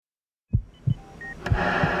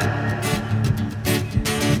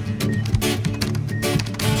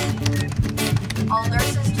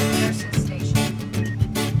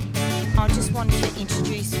want to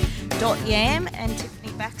introduce Yam and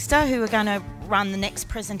Tiffany Baxter, who are going to run the next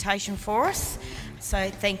presentation for us.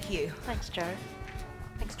 So thank you. Thanks, Joe.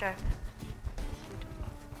 Thanks, Joe.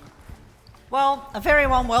 Well, a very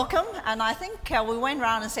warm welcome, and I think we went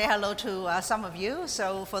around and say hello to some of you.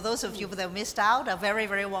 So for those of you that missed out, a very,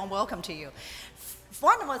 very warm welcome to you.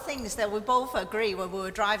 One of the things that we both agree when we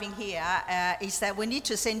were driving here is that we need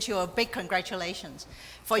to send you a big congratulations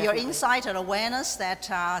for your insight and awareness that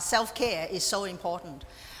self-care is so important.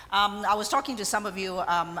 I was talking to some of you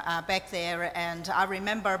back there, and I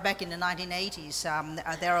remember back in the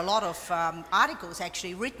 1980s, there are a lot of articles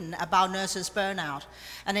actually written about nurses' burnout.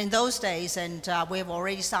 And in those days, and we've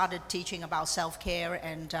already started teaching about self-care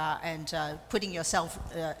and putting yourself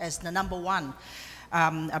as the number one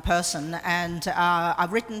a person. And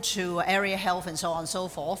I've written to area health and so on and so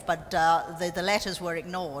forth, but the letters were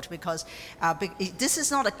ignored because this is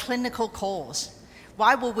not a clinical course.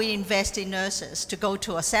 Why would we invest in nurses to go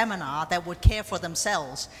to a seminar that would care for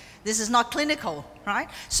themselves? This is not clinical, right?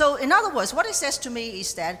 So in other words, what it says to me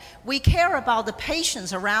is that we care about the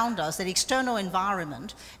patients around us, the external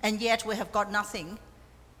environment, and yet we have got nothing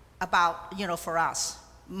about, for us.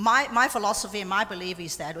 My philosophy and my belief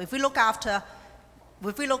is that if we look after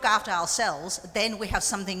ourselves, then we have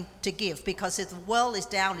something to give, because if the world is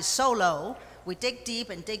down, is so low, we dig deep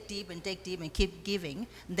and dig deep and dig deep and keep giving,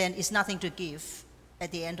 then it's nothing to give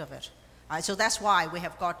at the end of it. So that's why we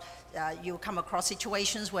have got, you come across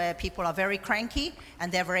situations where people are very cranky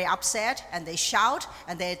and they're very upset and they shout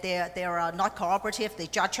and they're not cooperative, they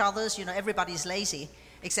judge others, everybody's lazy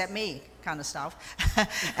except me, kind of stuff.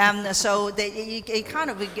 So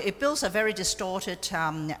it builds a very distorted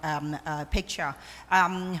picture.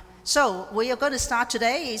 So we are going to start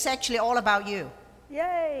today. It's actually all about you.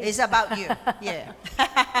 Yay! It's about you, yeah.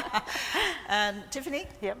 Tiffany?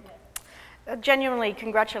 Yep. I genuinely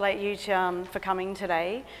congratulate you for coming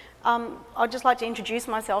today. I'd just like to introduce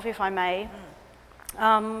myself, if I may.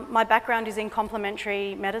 My background is in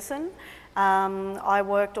complementary medicine. I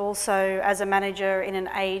worked also as a manager in an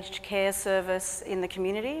aged care service in the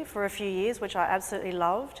community for a few years, which I absolutely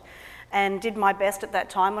loved, and did my best at that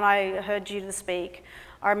time. When I heard you to speak,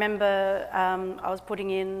 I remember I was putting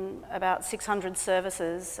in about 600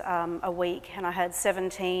 services a week, and I had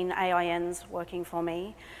 17 AINs working for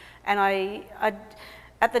me. And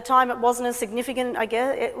at the time, it wasn't as significant, I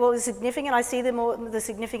guess. It was significant. I see the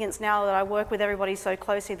significance now that I work with everybody so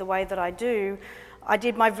closely the way that I do. I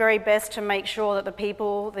did my very best to make sure that the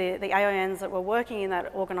people, the AINs that were working in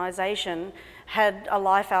that organisation, had a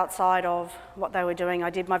life outside of what they were doing.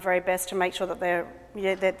 I did my very best to make sure that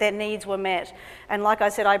their needs were met. And like I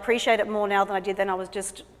said, I appreciate it more now than I did then. I was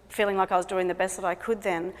just feeling like I was doing the best that I could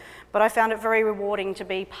then. But I found it very rewarding to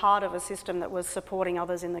be part of a system that was supporting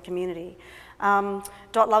others in the community.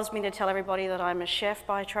 Dot loves me to tell everybody that I'm a chef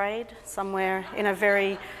by trade, somewhere in a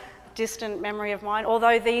very distant memory of mine.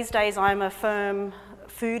 Although these days I'm a firm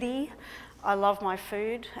foodie. I love my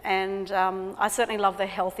food, and I certainly love the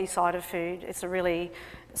healthy side of food. It's really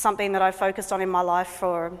something that I've focused on in my life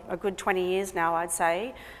for a good 20 years now, I'd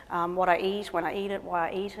say. What I eat, when I eat it, why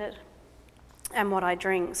I eat it, and what I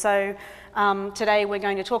drink. So today we're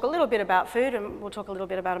going to talk a little bit about food, and we'll talk a little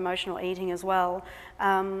bit about emotional eating as well.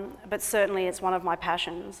 But certainly it's one of my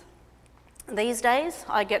passions. These days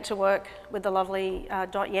I get to work with the lovely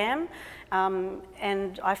Yam,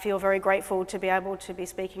 and I feel very grateful to be able to be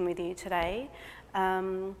speaking with you today.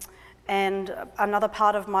 And another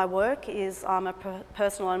part of my work is I'm a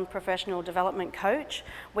personal and professional development coach,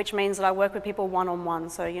 which means that I work with people one-on-one.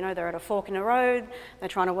 So, they're at a fork in the road, they're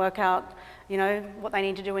trying to work out, what they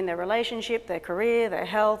need to do in their relationship, their career, their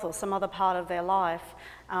health, or some other part of their life.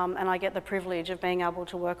 And I get the privilege of being able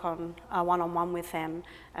to work on one-on-one with them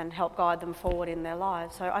and help guide them forward in their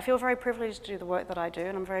lives. So I feel very privileged to do the work that I do,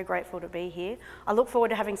 and I'm very grateful to be here. I look forward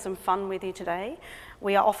to having some fun with you today.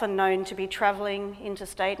 We are often known to be travelling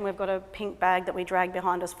interstate, and we've got a pink bag that we drag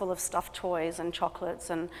behind us full of stuffed toys and chocolates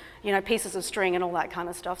and, pieces of string and all that kind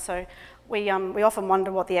of stuff. So we often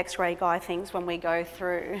wonder what the X-ray guy thinks when we go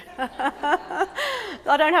through. I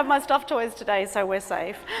don't have my stuffed toys today, so we're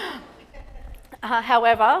safe.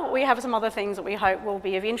 However, we have some other things that we hope will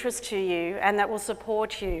be of interest to you and that will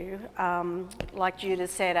support you, like Judah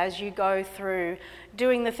said, as you go through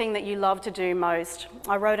doing the thing that you love to do most.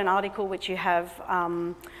 I wrote an article which you have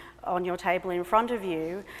on your table in front of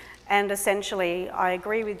you, and essentially I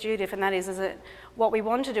agree with Judith, and that is that what we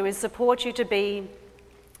want to do is support you to be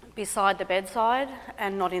beside the bedside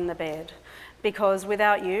and not in the bed, because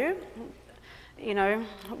without you,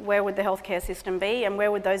 where would the healthcare system be, and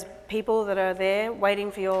where would those people that are there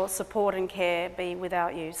waiting for your support and care be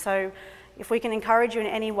without you? So, if we can encourage you in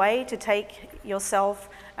any way to take yourself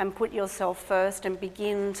and put yourself first and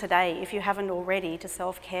begin today, if you haven't already, to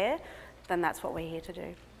self-care, then that's what we're here to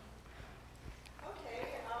do. Okay,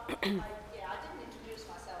 I didn't introduce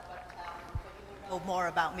myself, but you will know more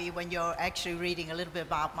about me when you're actually reading a little bit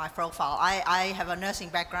about my profile. I have a nursing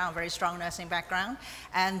background, very strong nursing background,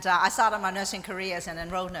 and I started my nursing career as an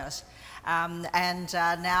enrolled nurse, now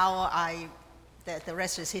the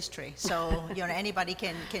rest is history. So anybody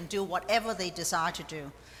can do whatever they desire to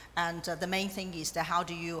do, and the main thing is that how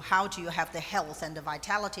do you have the health and the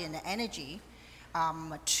vitality and the energy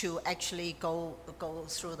to actually go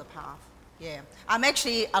through the path. Yeah, I'm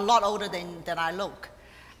actually a lot older than I look.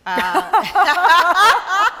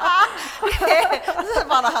 This is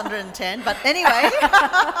about 110, but anyway.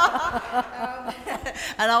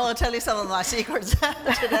 And I will tell you some of my secrets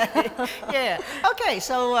today. Yeah. Okay,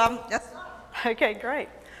 so Okay, great.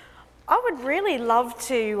 I would really love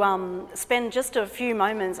to spend just a few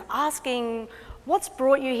moments asking what's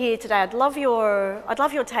brought you here today. I'd love your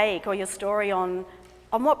take or your story on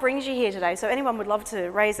what brings you here today. So anyone would love to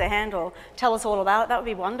raise their hand or tell us all about it, that would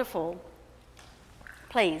be wonderful.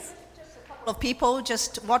 Please. Just a couple of people,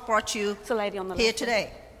 just what brought you It's a lady on the here left.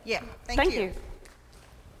 today? Yeah, Thank you.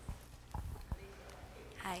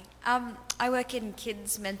 Hi, I work in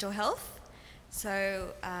kids' mental health,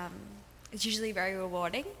 so it's usually very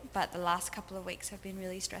rewarding, but the last couple of weeks have been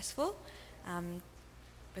really stressful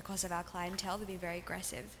because of our clientele. They've been very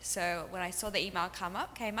aggressive. So when I saw the email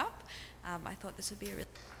came up, I thought this would be a really...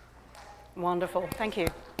 Wonderful. Thank you.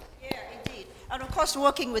 Yeah, indeed. And of course,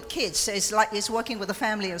 working with kids is working with a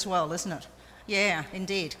family as well, isn't it? Yeah,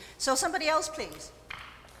 indeed. So somebody else, please.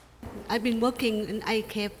 I've been working in eye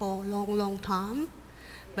care for a long time,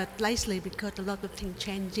 but lately because a lot of things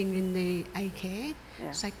changing in the eye care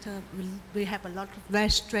sector, we have a lot of very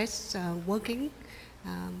stress working,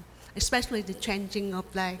 especially the changing of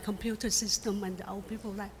the computer system, and the old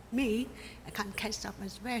people like me, I can't catch up.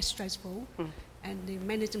 It's very stressful, and the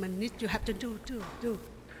management needs you have to do.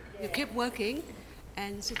 You keep working,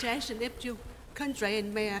 and situation if you country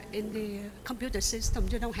in the computer system,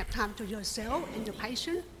 you don't have time to yourself and your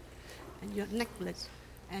patient, and you're neglected,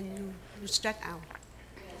 and you stress out.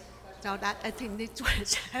 So that I think this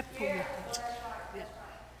was helpful. Yeah.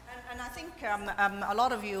 And I think a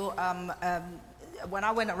lot of you, when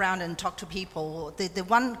I went around and talked to people, the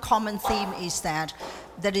one common theme is that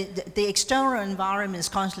the external environment is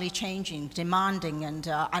constantly changing, demanding, and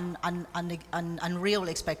unreal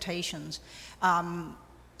expectations.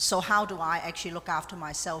 So how do I actually look after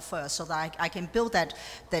myself first so that I can build that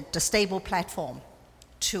stable platform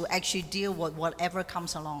to actually deal with whatever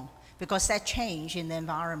comes along? Because that change in the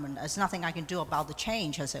environment, there's nothing I can do about the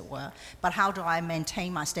change, as it were, but how do I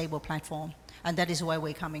maintain my stable platform? And that is where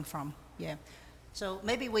we're coming from, yeah. So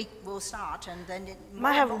maybe we will start, and then...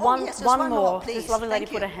 Might have one more. Please. This lovely lady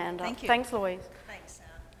Thank put you. her hand up. Thank you. Thanks, Louise. Thanks.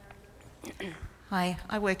 Hi,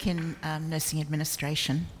 I work in nursing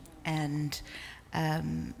administration, and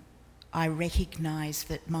I recognise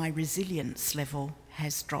that my resilience level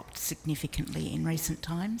has dropped significantly in recent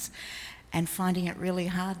times, and finding it really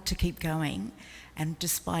hard to keep going. And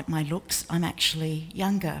despite my looks, I'm actually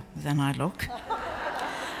younger than I look.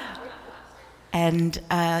 And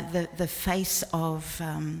the face of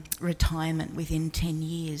retirement within 10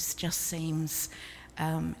 years just seems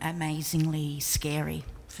amazingly scary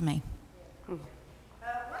for me. One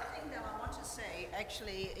thing that I want to say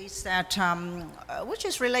actually is that, which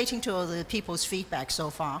is relating to the people's feedback so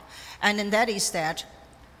far, and that is that,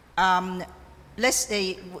 let's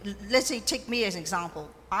say, take me as an example.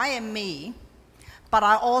 I am me, but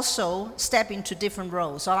I also step into different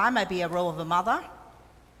roles. So I might be a role of a mother,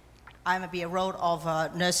 I might be a role of a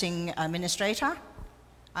nursing administrator,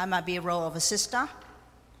 I might be a role of a sister,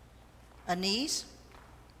 a niece,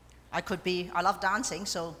 I love dancing,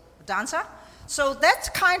 so a dancer. So that's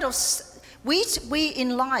kind of, we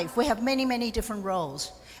in life, we have many, many different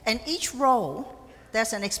roles. And each role,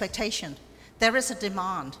 there's an expectation. There is a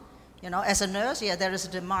demand. You know, as a nurse, there is a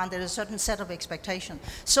demand, there is a certain set of expectation.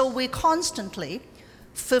 So we constantly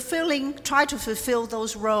try to fulfill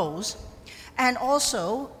those roles, and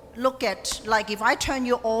also look at, like if I turn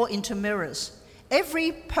you all into mirrors,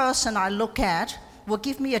 every person I look at will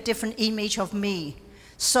give me a different image of me.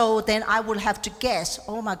 So then I will have to guess,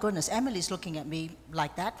 oh my goodness, Emily's looking at me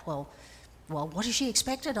like that. Well, what is she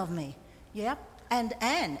expected of me? Yeah. And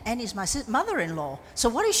Anne is my mother-in-law. So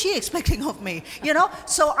what is she expecting of me? You know,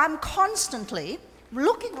 so I'm constantly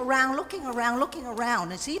looking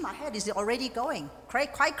around, and see, my head is already going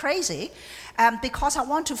quite crazy, because I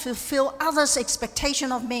want to fulfill others'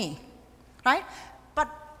 expectation of me, right? But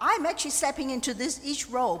I'm actually stepping into each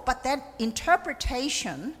role, but that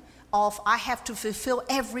interpretation of I have to fulfill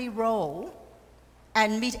every role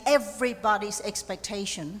and meet everybody's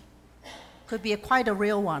expectation could be quite a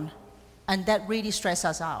real one, and that really stresses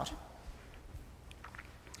us out.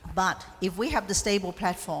 But if we have the stable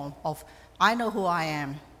platform of I know who I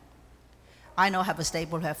am, I know I have a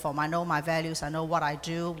stable platform, I know my values, I know what I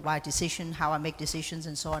do, my decision, how I make decisions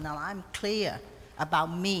and so on, and I'm clear about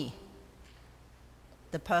me,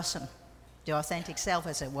 the person, the authentic self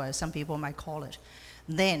as it were, some people might call it,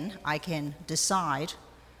 then I can decide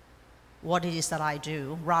what it is that I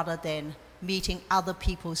do rather than meeting other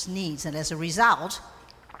people's needs, and as a result,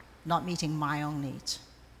 not meeting my own needs,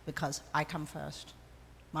 because I come first,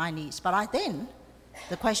 my needs. But then,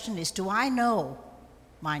 the question is, do I know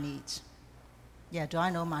my needs? Yeah, do I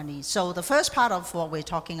know my needs? So the first part of what we're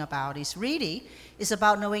talking about is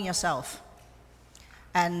about knowing yourself.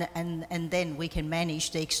 And then we can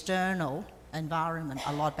manage the external environment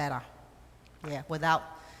a lot better, yeah, without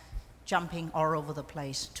jumping all over the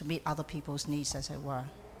place to meet other people's needs, as it were.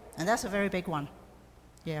 And that's a very big one,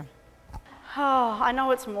 yeah. Oh, I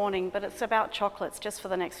know it's morning, but it's about chocolates just for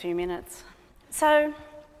the next few minutes. So,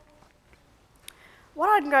 what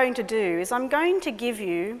I'm going to do is I'm going to give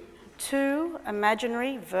you 2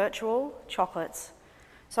 imaginary virtual chocolates.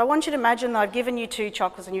 So I want you to imagine that I've given you 2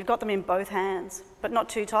 chocolates and you've got them in both hands, but not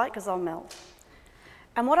too tight because they'll melt.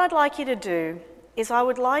 And what I'd like you to do is I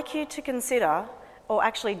would like you to consider, or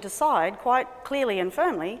actually decide quite clearly and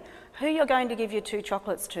firmly, who you're going to give your 2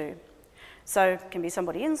 chocolates to. So it can be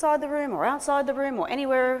somebody inside the room or outside the room or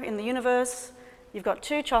anywhere in the universe. You've got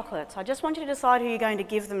 2 chocolates. I just want you to decide who you're going to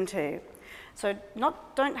give them to. So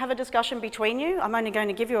don't have a discussion between you. I'm only going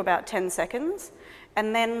to give you about 10 seconds,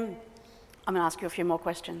 and then I'm going to ask you a few more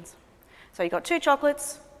questions. So you've got 2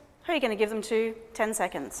 chocolates. Who are you going to give them to? 10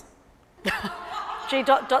 seconds. Gee,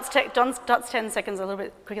 Dot's 10 seconds a little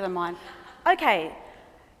bit quicker than mine. Okay,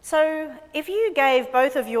 so if you gave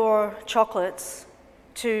both of your chocolates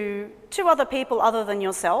to 2 other people other than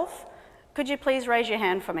yourself, could you please raise your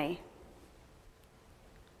hand for me?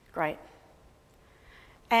 Great.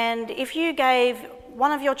 And if you gave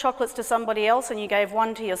one of your chocolates to somebody else and you gave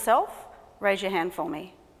one to yourself, raise your hand for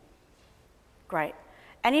me. Great.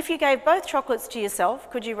 And if you gave both chocolates to yourself,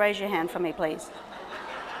 could you raise your hand for me, please?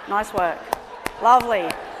 Nice work. Lovely.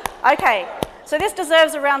 Okay, so this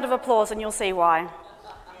deserves a round of applause, and you'll see why.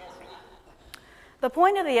 The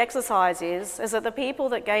point of the exercise is that the people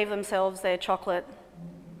that gave themselves their chocolate,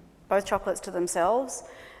 both chocolates to themselves,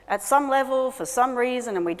 at some level, for some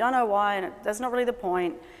reason, and we don't know why, and that's not really the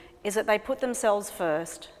point, is that they put themselves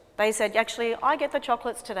first. They said, actually, I get the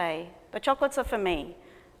chocolates today. The chocolates are for me.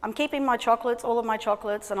 I'm keeping my chocolates, all of my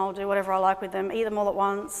chocolates, and I'll do whatever I like with them, eat them all at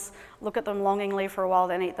once, look at them longingly for a while,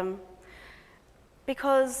 then eat them.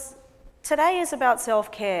 Because today is about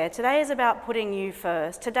self-care. Today is about putting you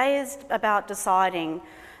first. Today is about deciding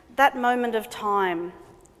that moment of time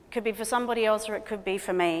could be for somebody else or it could be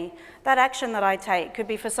for me. That action that I take could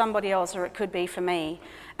be for somebody else or it could be for me.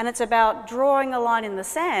 And it's about drawing a line in the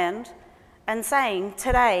sand and saying,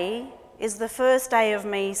 today is the first day of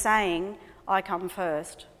me saying, I come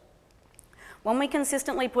first. When we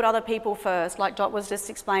consistently put other people first, like Dot was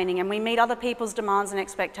just explaining, and we meet other people's demands and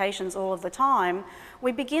expectations all of the time,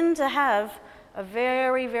 we begin to have a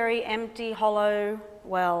very, very empty, hollow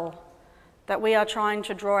well that we are trying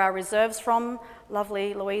to draw our reserves from.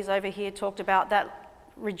 Lovely Louise over here talked about that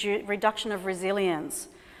reduction of resilience.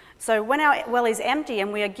 So when our well is empty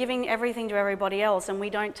and we are giving everything to everybody else and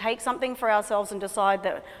we don't take something for ourselves and decide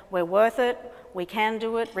that we're worth it, we can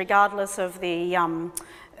do it, regardless of the...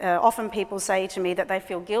 often people say to me that they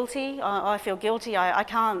feel guilty. I feel guilty. I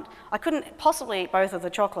couldn't possibly eat both of the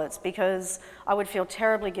chocolates because I would feel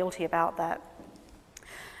terribly guilty about that.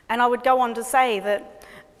 And I would go on to say that,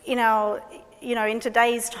 in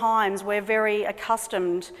today's times, we're very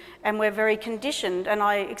accustomed and we're very conditioned. And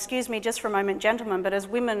excuse me just for a moment, gentlemen, but as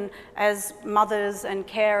women, as mothers and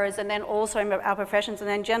carers, and then also in our professions, and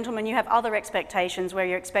then gentlemen, you have other expectations where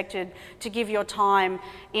you're expected to give your time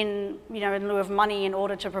in lieu of money in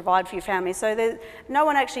order to provide for your family. So no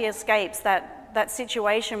one actually escapes that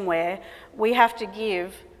situation where we have to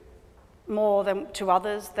give more to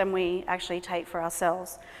others than we actually take for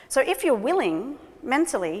ourselves. So if you're willing,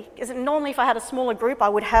 mentally, normally if I had a smaller group, I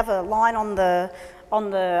would have a line on the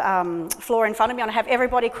floor in front of me, and I have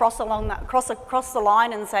everybody cross the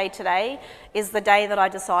line and say, today is the day that I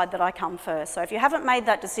decide that I come first. So if you haven't made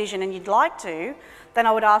that decision and you'd like to, then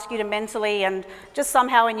I would ask you to mentally and just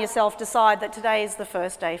somehow in yourself decide that today is the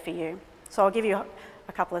first day for you. So I'll give you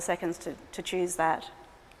a couple of seconds to choose that.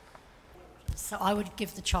 So I would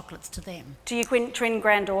give the chocolates to them. To your twin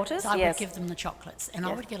granddaughters? So I Yes. would give them the chocolates, and I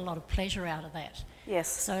Yes. would get a lot of pleasure out of that. Yes.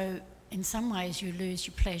 So in some ways you lose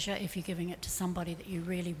your pleasure if you're giving it to somebody that you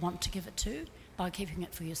really want to give it to by keeping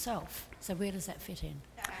it for yourself. So where does that fit in?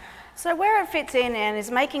 So where it fits in, Anne, is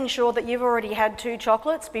making sure that you've already had 2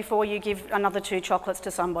 chocolates before you give another 2 chocolates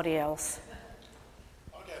to somebody else.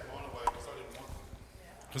 I gave mine away because I didn't want them.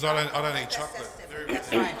 Because I don't eat chocolate.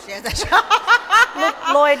 That's right. Yeah, that's right. Look,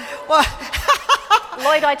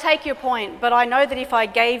 Lloyd, I take your point, but I know that if I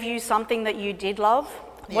gave you something that you did love,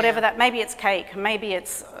 whatever that, maybe it's cake, maybe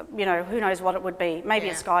it's, who knows what it would be, maybe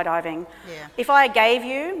it's skydiving. Yeah. If I gave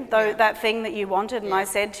you that thing that you wanted and I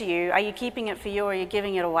said to you, are you keeping it for you or are you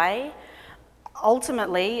giving it away?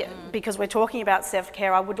 Ultimately, because we're talking about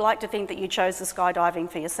self-care, I would like to think that you chose the skydiving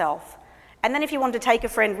for yourself. And then if you want to take a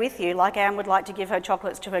friend with you, like Anne would like to give her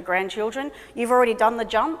chocolates to her grandchildren, you've already done the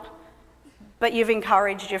jump, but you've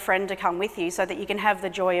encouraged your friend to come with you so that you can have the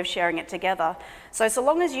joy of sharing it together. So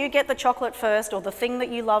long as you get the chocolate first or the thing that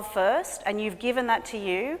you love first, and you've given that to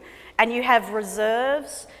you, and you have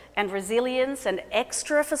reserves and resilience and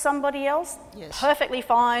extra for somebody else, perfectly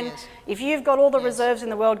fine. Yes. If you've got all the reserves in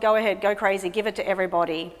the world, go ahead, go crazy, give it to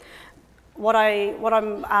everybody. What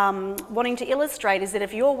I'm wanting to illustrate is that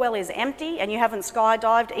if your well is empty and you haven't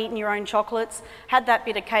skydived, eaten your own chocolates, had that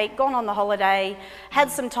bit of cake, gone on the holiday, had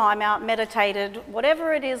some time out, meditated,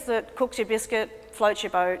 whatever it is that cooks your biscuit, floats your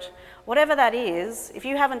boat, whatever that is, if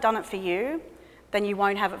you haven't done it for you, then you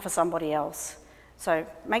won't have it for somebody else. So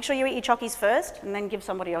make sure you eat your chockies first and then give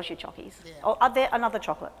somebody else your chockies. Yeah. Or are there another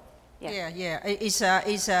chocolate? Yeah.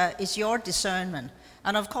 It's your discernment.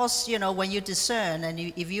 And of course, when you discern, and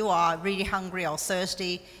if you are really hungry or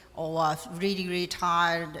thirsty or really, really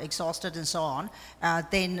tired, exhausted, and so on,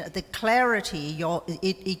 then the clarity,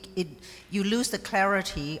 you lose the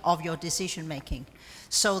clarity of your decision making.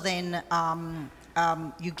 So then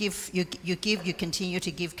you continue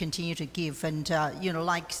to give, and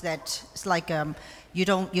like that. It's like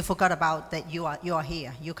you forgot about that you are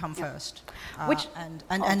here. You come first.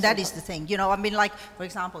 And that is the thing. Like for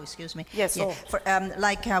example, excuse me. Yes. Yeah,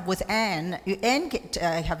 with Anne,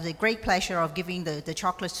 have the great pleasure of giving the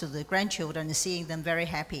chocolates to the grandchildren and seeing them very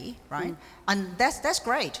happy, right? And that's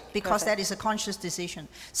great because that is a conscious decision.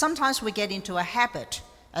 Sometimes we get into a habit,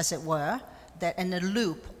 as it were, that in a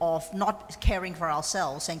loop of not caring for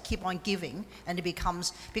ourselves and keep on giving, and it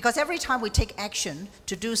becomes, because every time we take action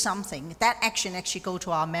to do something, that action actually go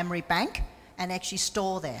to our memory bank and actually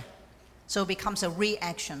store there. So it becomes a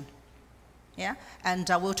reaction. Yeah, and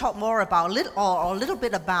we'll talk more about a little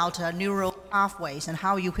bit about neural pathways and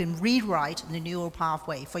how you can rewrite the neural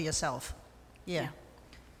pathway for yourself. Yeah.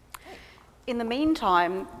 In the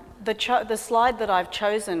meantime, the slide that I've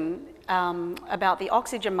chosen about the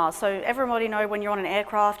oxygen mask. So everybody know when you're on an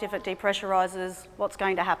aircraft, if it depressurizes, what's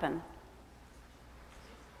going to happen?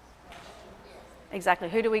 Exactly.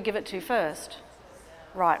 Who do we give it to first?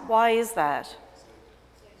 Right. Why is that?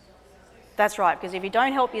 That's right, because if you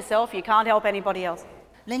don't help yourself, you can't help anybody else.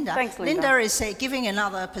 Linda. Thanks, Linda. Linda is giving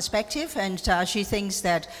another perspective, and she thinks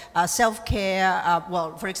that self-care,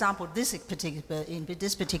 for example, in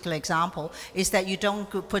this particular example, is that you don't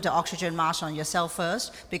put the oxygen mask on yourself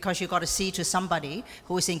first because you've got to see to somebody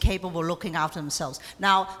who is incapable of looking after themselves.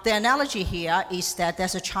 Now, the analogy here is that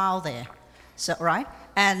there's a child there, so right?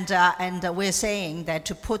 And we're saying that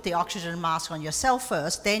to put the oxygen mask on yourself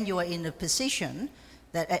first, then you are in a position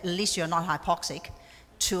that at least you're not hypoxic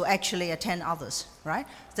to actually attend others, right?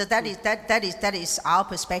 So that is our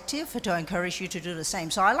perspective to encourage you to do the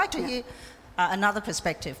same. So I'd like to hear another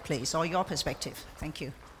perspective, please, or your perspective. Thank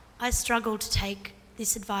you. I struggle to take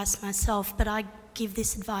this advice myself, but I give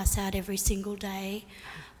this advice out every single day.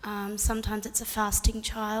 Sometimes it's a fasting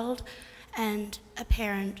child, and a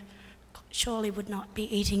parent surely would not be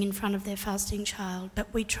eating in front of their fasting child,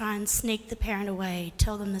 but we try and sneak the parent away,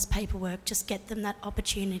 tell them there's paperwork, just get them that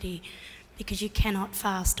opportunity, because you cannot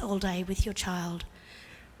fast all day with your child.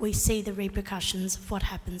 We see the repercussions of what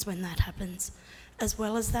happens when that happens. As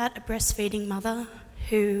well as that, a breastfeeding mother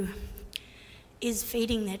who is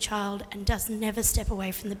feeding their child and does never step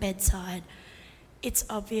away from the bedside. It's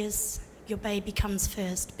obvious your baby comes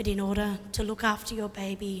first, but in order to look after your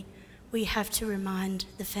baby, we have to remind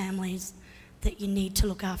the families that you need to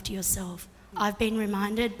look after yourself. I've been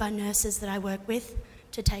reminded by nurses that I work with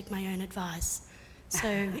to take my own advice. So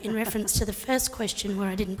in reference to the first question where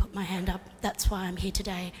I didn't put my hand up, that's why I'm here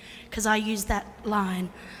today, because I use that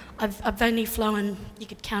line. I've only flown, you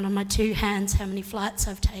could count on my 2 hands how many flights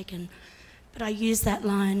I've taken, but I use that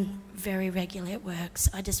line very regularly at work.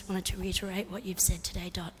 So I just wanted to reiterate what you've said today,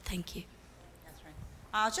 Dot. Thank you. That's right.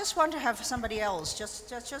 I just want to have somebody else just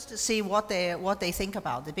to see what they think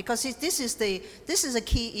about it, because this is a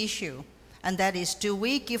key issue, and that is, do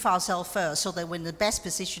we give ourselves first so that we're in the best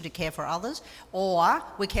position to care for others, or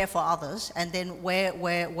we care for others, and then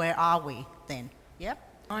where are we then? Yep.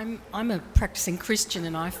 I'm a practicing Christian,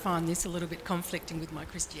 and I find this a little bit conflicting with my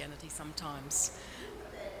Christianity sometimes.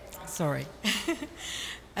 Sorry.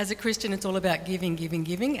 As a Christian, it's all about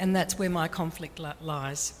giving, and that's where my conflict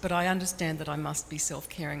lies. But I understand that I must be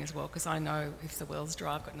self-caring as well, because I know if the well's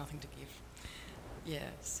dry, I've got nothing to give. Yeah,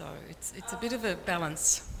 so it's a bit of a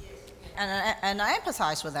balance. And I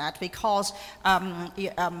empathise with that, because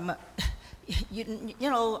I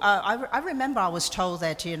remember I was told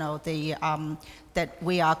that that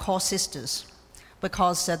we are called sisters,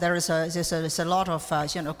 because there's a lot of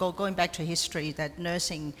going back to history, that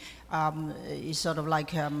nursing is sort of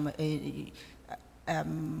like in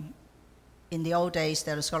the old days,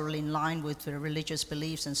 that is sort of in line with the religious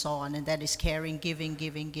beliefs and so on, and that is caring, giving.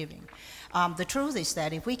 The truth is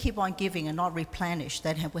that if we keep on giving and not replenish,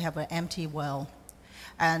 then we have an empty well.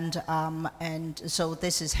 And so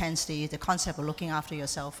this is hence the concept of looking after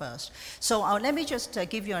yourself first. So let me just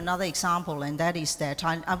give you another example, and that is that,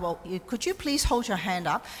 could you please hold your hand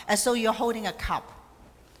up as though you're holding a cup?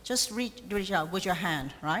 Just reach out with your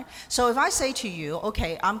hand, right? So if I say to you,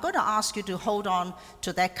 okay, I'm going to ask you to hold on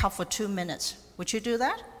to that cup for 2 minutes, would you do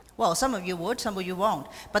that? Well, some of you would, some of you won't.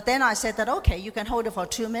 But then I said that, okay, you can hold it for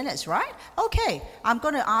 2 minutes, right? Okay, I'm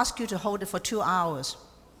going to ask you to hold it for 2 hours.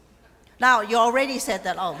 Now, you already said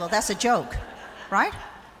that, oh, well, that's a joke, right?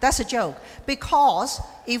 That's a joke. Because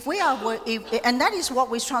if we are, and that is what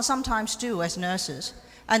we sometimes do as nurses,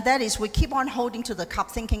 and that is we keep on holding to the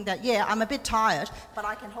cup thinking that, yeah, I'm a bit tired, but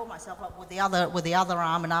I can hold myself up with the other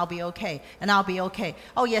arm and I'll be okay,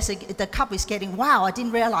 Oh yes, the cup is getting, wow, I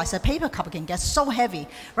didn't realize a paper cup can get so heavy,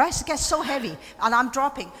 right? It gets so heavy and I'm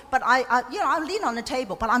dropping, but I lean on the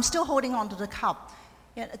table, but I'm still holding onto the cup.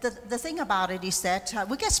 Yeah, the thing about it is that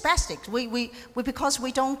we get spastic. We because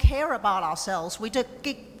we don't care about ourselves, we dig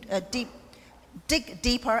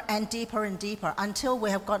deeper and deeper and deeper until we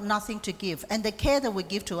have got nothing to give. And the care that we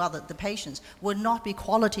give to the patients will not be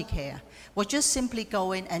quality care. We'll just simply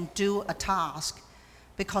go in and do a task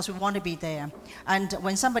because we want to be there. And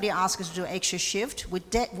when somebody asks us to do extra shift,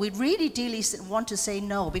 we really dearly want to say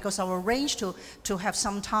no, because I arranged to have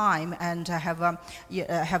some time and have a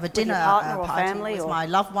dinner party family with my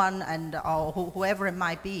loved one and or whoever it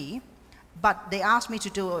might be. But they asked me to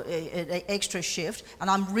do an extra shift, and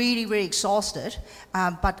I'm really, really exhausted.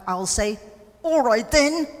 But I'll say, all right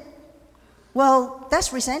then. Well,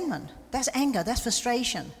 that's resentment, that's anger, that's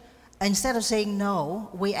frustration. Instead of saying no,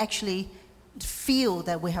 we actually feel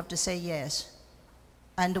that we have to say yes.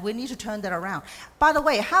 And we need to turn that around. By the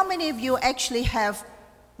way, how many of you actually have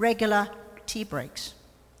regular tea breaks?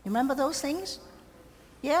 You remember those things?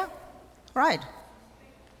 Yeah? Right.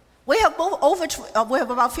 We have we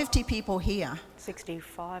have about 50 people here.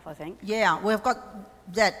 65, I think. Yeah, we've got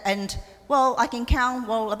that, and well, I can count,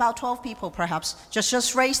 about 12 people perhaps,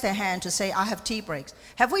 just raise their hand to say, I have tea breaks.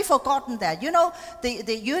 Have we forgotten that? You know,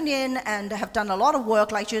 the union and have done a lot of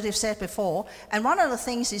work, like Judith said before, and one of the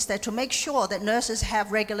things is that to make sure that nurses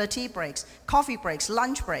have regular tea breaks, coffee breaks,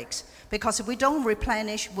 lunch breaks, because if we don't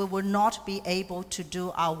replenish, we will not be able to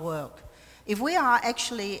do our work. If we are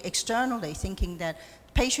actually externally thinking that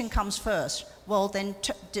patient comes first, well, then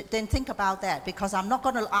think about that, because I'm not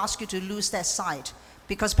going to ask you to lose that sight,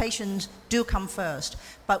 because patients do come first,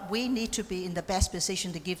 but we need to be in the best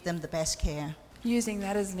position to give them the best care. Using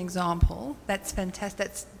that as an example, that's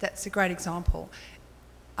fantastic. That's a great example.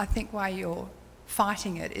 I think why you're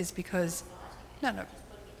fighting it is because, no.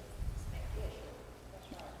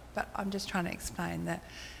 But I'm just trying to explain that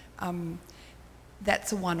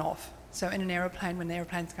that's a one-off. So in an aeroplane, when the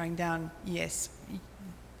aeroplane's going down, yes,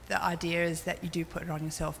 the idea is that you do put it on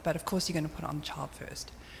yourself, but of course you're going to put it on the child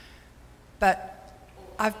first. But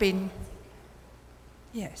I've been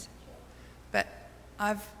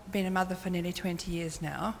a mother for nearly 20 years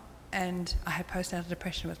now, and I had postnatal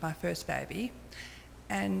depression with my first baby.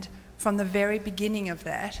 And from the very beginning of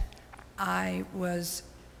that, I was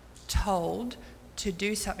told to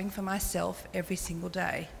do something for myself every single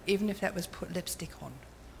day, even if that was put lipstick on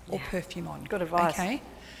or perfume on. Good advice. Okay?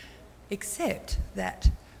 Except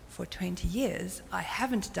that for 20 years, I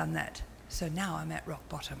haven't done that. So now I'm at rock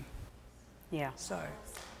bottom. Yeah. So.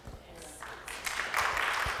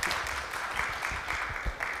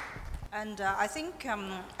 And I think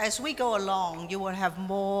as we go along, you will have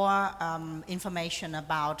more information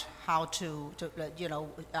about how to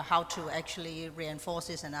actually reinforce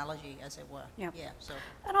this analogy, as it were. Yep. Yeah. So.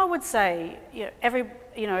 And I would say,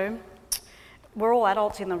 we're all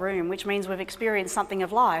adults in the room, which means we've experienced something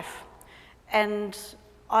of life. And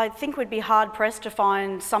I think we'd be hard-pressed to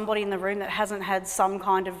find somebody in the room that hasn't had some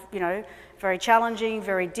kind of, very challenging,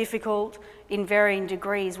 very difficult, in varying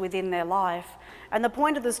degrees within their life. And the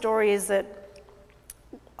point of the story is that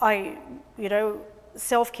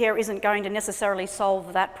self-care isn't going to necessarily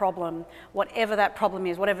solve that problem, whatever that problem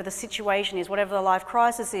is, whatever the situation is, whatever the life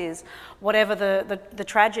crisis is, whatever the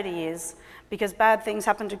tragedy is, because bad things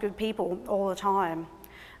happen to good people all the time.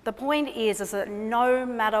 The point is that no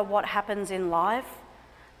matter what happens in life,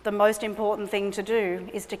 the most important thing to do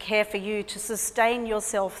is to care for you, to sustain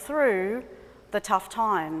yourself through the tough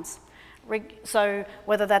times. So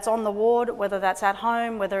whether that's on the ward, whether that's at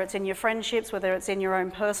home, whether it's in your friendships, whether it's in your own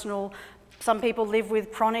personal. Some people live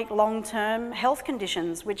with chronic long-term health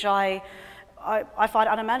conditions, which I find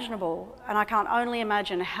unimaginable, and I can't only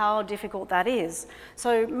imagine how difficult that is.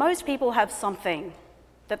 So most people have something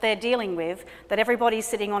that they're dealing with that everybody's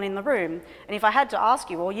sitting on in the room, and if I had to ask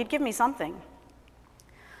you all, you'd give me something.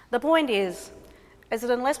 The point is that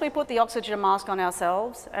unless we put the oxygen mask on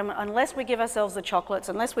ourselves, and unless we give ourselves the chocolates,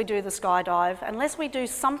 unless we do the skydive, unless we do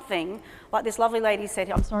something like this lovely lady said,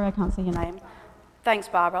 I'm sorry I can't see your name. Thanks,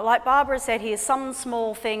 Barbara. Like Barbara said here, some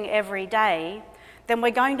small thing every day, then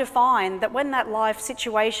we're going to find that when that life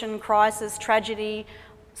situation, crisis, tragedy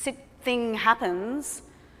thing happens,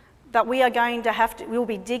 that we are going to we'll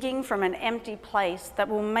be digging from an empty place that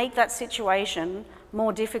will make that situation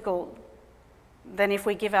more difficult than if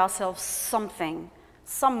we give ourselves something,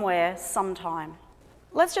 somewhere, sometime.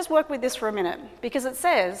 Let's just work with this for a minute, because it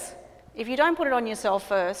says, if you don't put it on yourself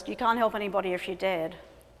first, you can't help anybody if you're dead.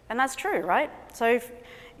 And that's true, right? So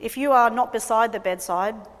if you are not beside the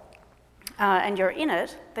bedside and you're in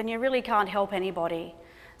it, then you really can't help anybody.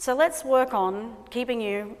 So let's work on keeping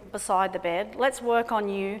you beside the bed. Let's work on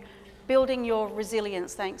you building your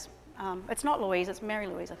resilience. Thanks. It's not Louise, it's Mary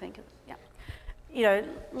Louise, I think. Yeah.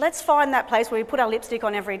 Let's find that place where we put our lipstick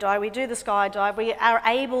on every day, we do the skydive, we are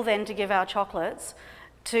able then to give our chocolates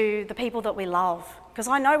to the people that we love. Because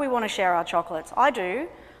I know we want to share our chocolates. I do.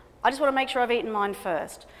 I just want to make sure I've eaten mine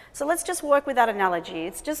first. So let's just work with that analogy.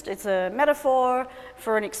 It's a metaphor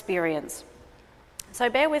for an experience. So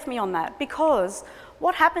bear with me on that, because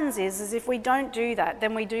what happens is if we don't do that,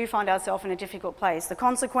 then we do find ourselves in a difficult place. The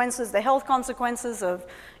consequences, the health consequences of,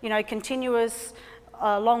 continuous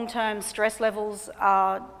long-term stress levels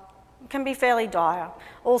can be fairly dire.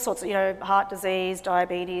 All sorts of, heart disease,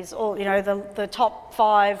 diabetes, all, the top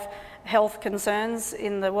 5 health concerns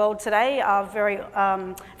in the world today are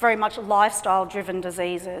very much lifestyle-driven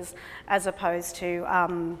diseases as opposed to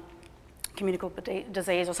communicable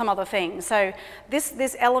disease or some other thing. So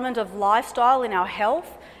this element of lifestyle in our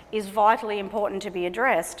health is vitally important to be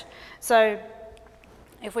addressed. So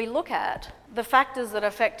if we look at the factors that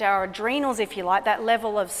affect our adrenals, if you like, that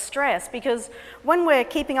level of stress, because when we're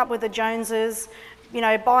keeping up with the Joneses,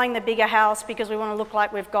 buying the bigger house because we want to look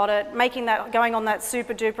like we've got it, going on that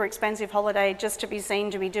super duper expensive holiday just to be seen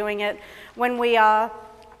to be doing it, when we are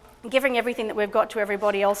giving everything that we've got to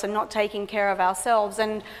everybody else and not taking care of ourselves,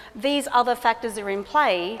 and these other factors are in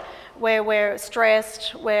play where we're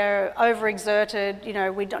stressed, we're overexerted,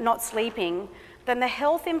 we're not sleeping, then the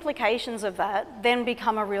health implications of that then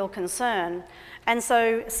become a real concern. And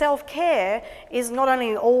so self-care is not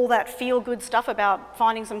only all that feel-good stuff about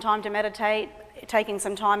finding some time to meditate, taking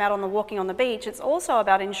some time out walking on the beach, it's also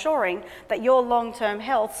about ensuring that your long-term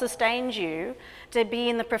health sustains you to be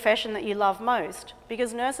in the profession that you love most.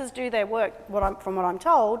 Because nurses do their work, from what I'm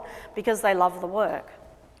told, because they love the work.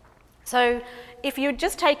 So if you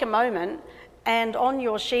just take a moment, and on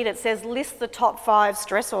your sheet it says list the top 5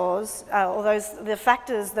 stressors, or the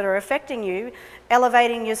factors that are affecting you,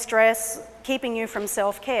 elevating your stress, keeping you from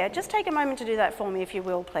self-care. Just take a moment to do that for me, if you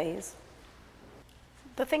will, please.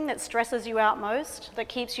 The thing that stresses you out most, that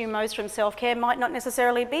keeps you most from self-care, might not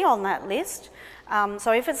necessarily be on that list.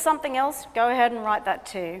 So if it's something else, go ahead and write that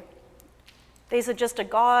too. These are just a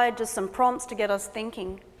guide, just some prompts to get us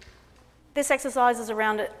thinking. This exercise is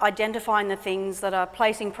around identifying the things that are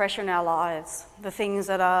placing pressure in our lives, the things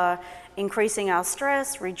that are increasing our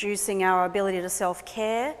stress, reducing our ability to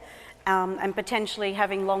self-care, and potentially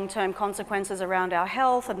having long-term consequences around our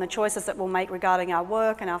health and the choices that we'll make regarding our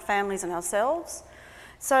work and our families and ourselves.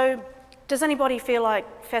 So does anybody feel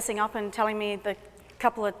like fessing up and telling me the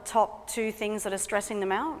couple of top 2 things that are stressing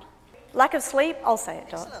them out? Lack of sleep, I'll say it,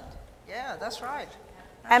 Dot. Excellent. Yeah, that's right.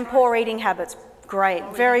 And poor eating habits, great.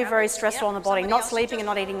 Very, very stressful on the body. Not sleeping and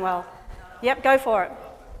not eating well. Yep, go for it.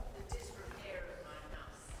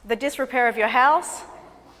 The disrepair of your house.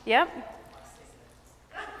 Yep.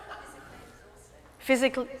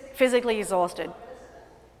 Physically exhausted.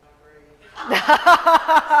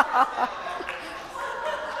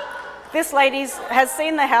 This lady has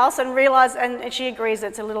seen the house and realised, and she agrees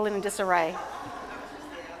it's a little in disarray.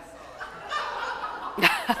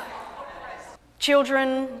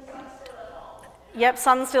 Children, yep,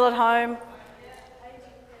 son's still at home.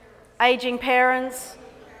 Aging parents.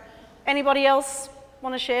 Anybody else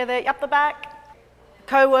want to share there? Up the back.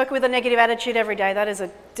 Co-worker with a negative attitude every day. That is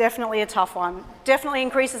definitely a tough one. Definitely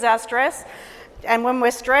increases our stress. And when we're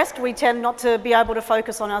stressed, we tend not to be able to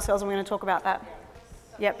focus on ourselves, and we're going to talk about that.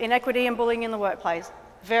 Yep, inequity and bullying in the workplace.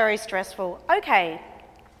 Very stressful. Okay.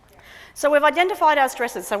 So we've identified our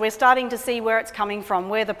stresses. So we're starting to see where it's coming from,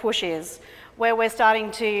 where the push is, where we're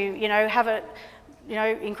starting to, have it,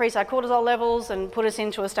 increase our cortisol levels and put us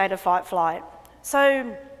into a state of fight-flight.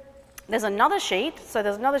 So there's another sheet. So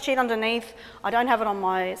there's another sheet underneath. I don't have it on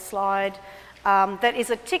my slide. That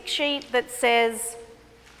is a tick sheet that says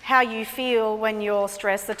how you feel when you're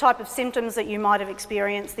stressed, the type of symptoms that you might have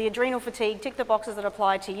experienced, the adrenal fatigue, tick the boxes that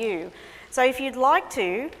apply to you. So if you'd like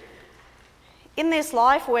to, in this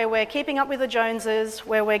life where we're keeping up with the Joneses,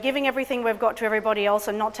 where we're giving everything we've got to everybody else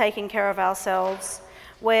and not taking care of ourselves,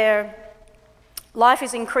 where life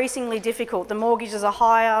is increasingly difficult, the mortgages are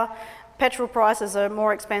higher, petrol prices are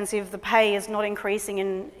more expensive, the pay is not increasing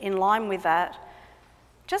in line with that,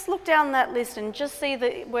 just look down that list and just see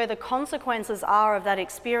where the consequences are of that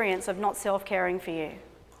experience of not self-caring for you.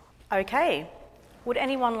 Okay, would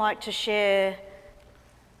anyone like to share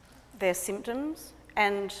their symptoms?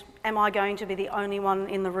 And am I going to be the only one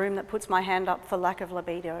in the room that puts my hand up for lack of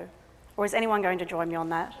libido? Or is anyone going to join me on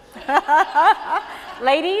that?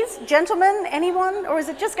 Ladies, gentlemen, anyone? Or is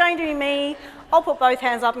it just going to be me? I'll put both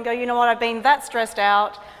hands up and go, you know what, I've been that stressed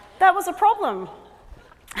out. That was a problem.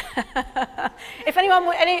 If anyone,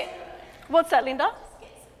 what's that, Linda?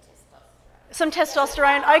 Some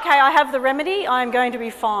testosterone. Okay, I have the remedy. I'm going to be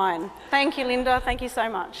fine. Thank you, Linda. Thank you so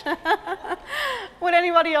much. Would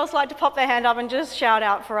anybody else like to pop their hand up and just shout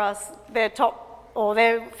out for us their top or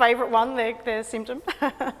their favourite one, their symptom?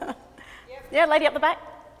 Yeah, lady up the back.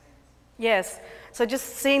 Yes. So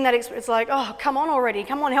just seeing that, it's like, oh, come on already.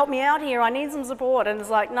 Come on, help me out here. I need some support. And it's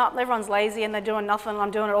like, no, everyone's lazy and they're doing nothing.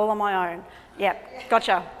 I'm doing it all on my own. Yeah,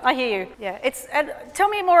 gotcha. I hear you. Yeah, tell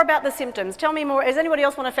me more about the symptoms. Tell me more. Does anybody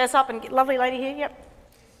else want to fess up? And lovely lady here. Yep.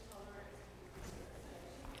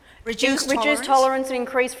 Reduce tolerance and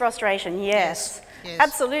increase frustration. Yes.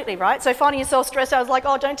 Absolutely, right? So finding yourself stressed out is like,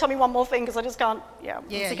 oh, don't tell me one more thing because I just can't. Yeah, I'm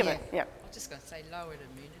sick of it. Yeah. I'm just going to say lowered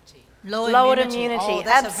immunity. Lowered immunity. Oh,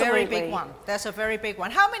 that's absolutely. a very big one. That's a very big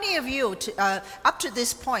one. How many of you, up to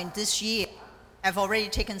this point this year, have already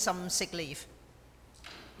taken some sick leave?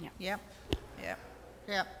 Yeah.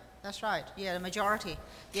 Yeah, that's right. Yeah, the majority.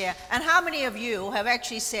 Yeah. And how many of you have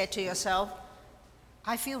actually said to yourself,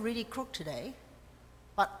 I feel really crook today,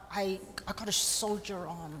 but I got to soldier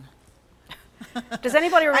on. Does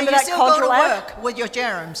anybody remember that Codral ad? And you still go to work with your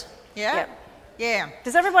germs. Yeah? Yep. Yeah.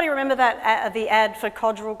 Does everybody remember that the ad for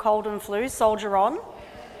Codral, cold and flu, soldier on?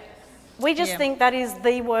 We just think that is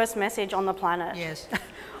the worst message on the planet. Yes.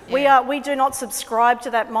 We do not subscribe to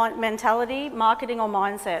that mentality, marketing or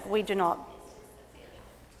mindset. We do not.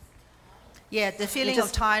 Yeah, the feeling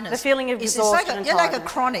of tiredness. The feeling of exhaustion and tiredness. It's like a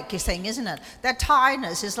chronic thing, isn't it? That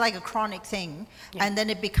tiredness is like a chronic thing, and then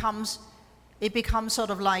it becomes sort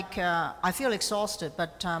of like, I feel exhausted,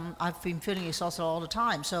 but I've been feeling exhausted all the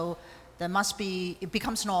time, so it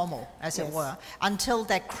becomes normal, as it were, until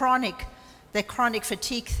that chronic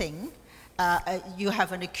fatigue thing, you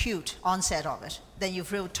have an acute onset of it. Then you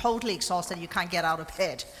feel totally exhausted, you can't get out of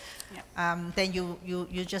bed. Yep. Then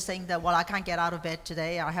you just think that, well, I can't get out of bed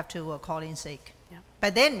today, I have to call in sick. Yep.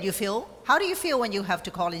 But then how do you feel when you have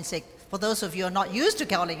to call in sick? For those of you who are not used to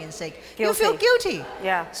calling in sick, you feel guilty.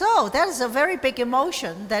 Yeah. So that is a very big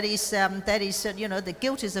emotion. The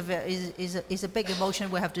guilt is a big emotion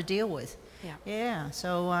we have to deal with. Yeah. Yeah.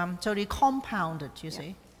 So you compound it, you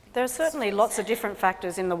see. There are certainly lots of different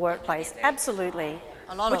factors in the workplace. Absolutely.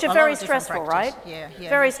 Which are very stressful, right? Yeah.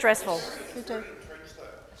 Very stressful.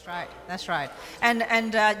 That's right. And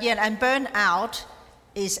burnout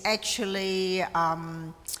is actually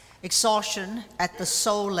exhaustion at the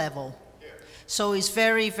soul level. So it's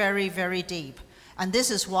very, very, very deep. And this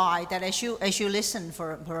is why that as you listen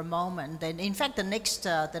for a moment, then in fact the next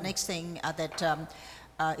thing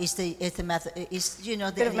is the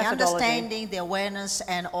understanding, the awareness,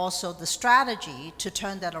 and also the strategy to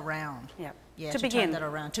turn that around. Yeah. To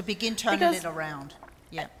begin turning it around.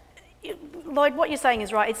 Yeah. Lloyd, what you're saying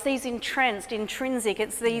is right. It's these intrinsic,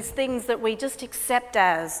 it's these things that we just accept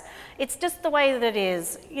as. It's just the way that it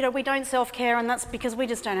is. We don't self-care, and that's because we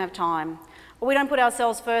just don't have time. Or we don't put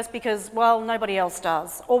ourselves first because, well, nobody else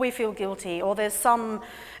does, or we feel guilty, or there's some...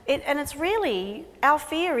 and it's really, our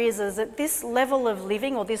fear is that this level of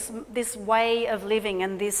living, or this way of living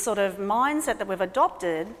and this sort of mindset that we've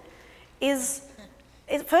adopted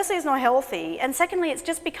firstly, it's not healthy, and secondly, it's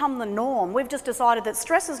just become the norm. We've just decided that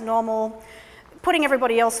stress is normal, putting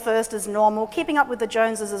everybody else first is normal, keeping up with the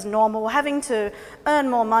Joneses is normal, having to earn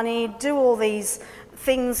more money, do all these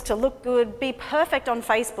things to look good, be perfect on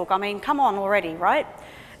Facebook. I mean, come on already, right?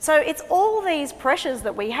 So it's all these pressures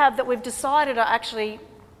that we have that we've decided are actually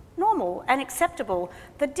normal and acceptable.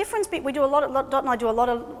 The difference, we do a lot, Dot and I do a lot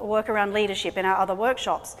of work around leadership in our other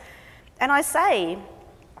workshops. And I say,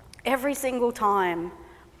 every single time,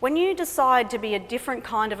 when you decide to be a different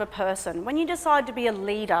kind of a person, when you decide to be a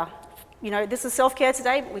leader, this is self-care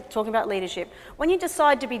today, we're talking about leadership. When you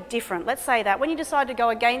decide to be different, let's say that, when you decide to go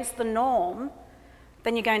against the norm,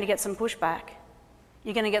 then you're going to get some pushback.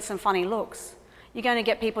 You're going to get some funny looks. You're going to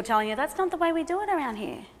get people telling you, that's not the way we do it around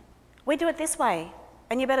here. We do it this way,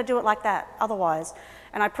 and you better do it like that, otherwise.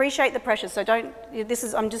 And I appreciate the pressures, so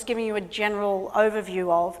I'm just giving you a general overview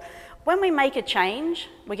of, when we make a change,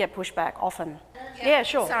 we get pushback often. Yeah,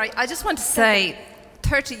 sure. Sorry, I just want to say,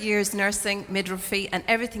 30 years nursing, midwifery, and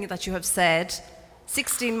everything that you have said,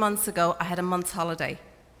 16 months ago, I had a month's holiday.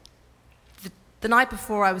 The night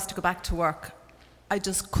before I was to go back to work, I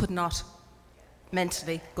just could not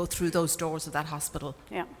mentally go through those doors of that hospital.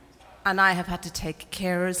 Yeah. And I have had to take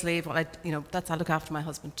carer's leave. Well, I look after my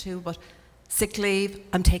husband too, but sick leave,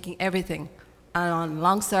 I'm taking everything. And on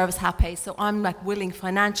long service, half pay, so I'm willing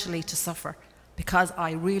financially to suffer because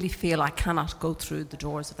I really feel I cannot go through the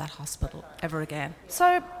doors of that hospital ever again.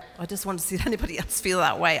 So I just want to see anybody else feel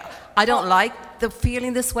that way. I don't like the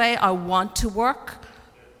feeling this way. I want to work,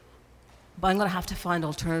 but I'm going to have to find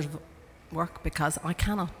alternative work because I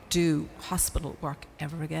cannot do hospital work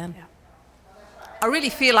ever again. Yeah. I really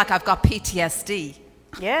feel like I've got PTSD.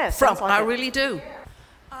 Yes, I really do.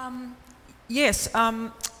 Yes.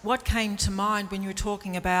 What came to mind when you were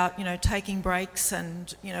talking about, taking breaks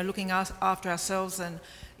and, looking after ourselves and,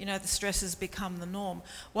 the stress has become the norm.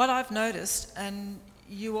 What I've noticed, and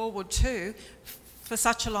you all would too, for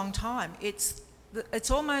such a long time, it's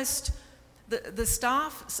almost the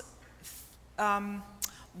staff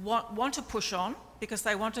want to push on because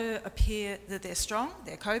they want to appear that they're strong,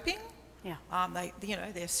 they're coping. Yeah.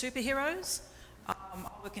 They're superheroes. I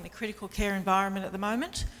work in a critical care environment at the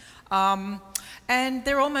moment. And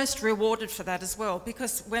they're almost rewarded for that as well,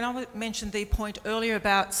 because when I mentioned the point earlier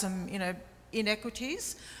about some,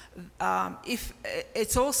 inequities, if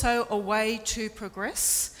it's also a way to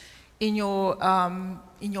progress in your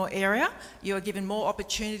area. You are given more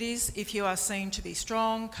opportunities if you are seen to be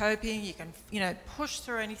strong, coping. You can, push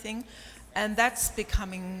through anything, and that's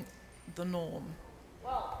becoming the norm.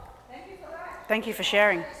 Well, thank you for that. Thank you for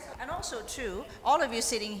sharing. And also, too, all of you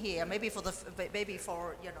sitting here, maybe for the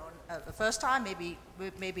first time,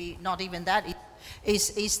 maybe not even that,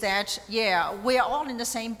 is that, we're all in the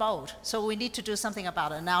same boat, so we need to do something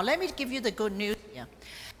about it. Now, let me give you the good news here,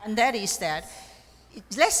 and that is that,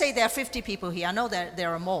 let's say there are 50 people here. I know that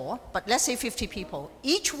there are more, but let's say 50 people.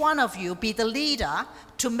 Each one of you be the leader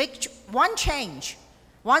to make one change,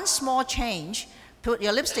 one small change. Put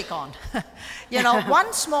your lipstick on.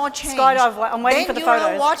 One small change. I'm waiting for the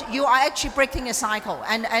photos. You know what? You are actually breaking a cycle,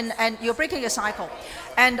 and you're breaking a cycle.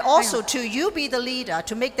 And also, you be the leader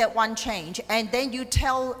to make that one change, and then you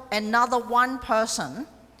tell another one person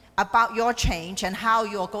about your change and how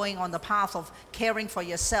you're going on the path of caring for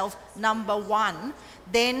yourself, number one.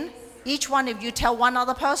 Then each one of you tell one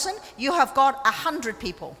other person, you have got 100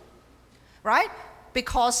 people, right?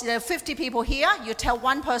 Because there are 50 people here, you tell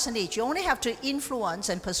one person each. You only have to influence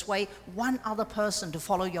and persuade one other person to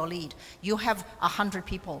follow your lead. You have 100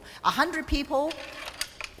 people. 100 people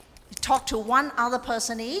talk to one other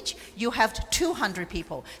person each, you have 200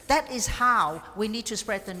 people. That is how we need to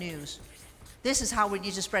spread the news. This is how we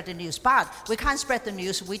need to spread the news. But we can't spread the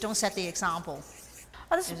news if we don't set the example.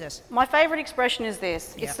 My favourite expression is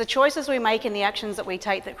this. It's the choices we make and the actions that we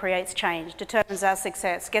take that creates change, determines our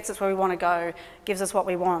success, gets us where we want to go, gives us what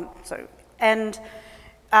we want.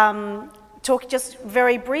 Talk just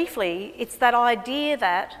very briefly, it's that idea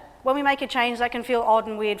that when we make a change, that can feel odd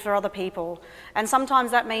and weird for other people. And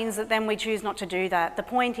sometimes that means that then we choose not to do that. The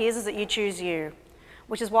point is that you choose you,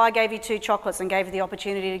 which is why I gave you 2 chocolates and gave you the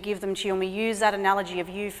opportunity to give them to you. And we use that analogy of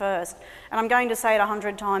you first. And I'm going to say it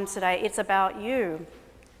 100 times today, it's about you.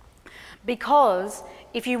 Because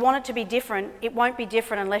if you want it to be different, it won't be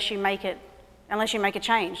different unless you make a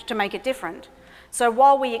change to make it different. So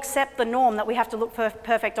while we accept the norm that we have to look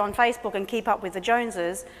perfect on Facebook and keep up with the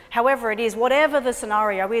Joneses, however it is, whatever the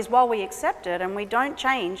scenario is, while we accept it and we don't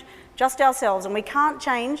change just ourselves, and we can't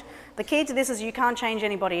change, the key to this is you can't change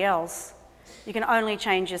anybody else. You can only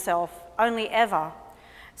change yourself, only ever.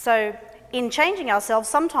 So in changing ourselves,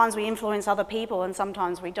 sometimes we influence other people and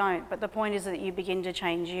sometimes we don't, but the point is that you begin to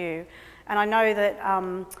change you. And I know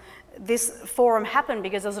that this forum happened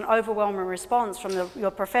because there was an overwhelming response from your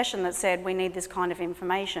profession that said we need this kind of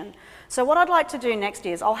information. So what I'd like to do next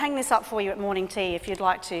is, I'll hang this up for you at morning tea if you'd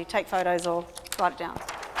like to take photos or write it down.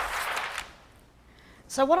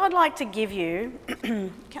 So what I'd like to give you,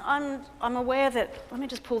 I'm aware that, let me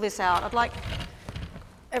just pull this out. I'd like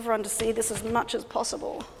everyone to see this as much as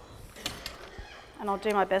possible. And I'll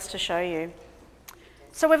do my best to show you.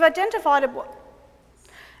 So we've identified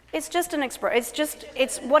it's just an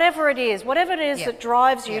it's whatever it is that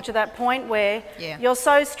drives you to that point where you're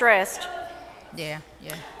so stressed.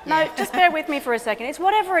 No, just bear with me for a second. It's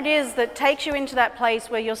whatever it is that takes you into that place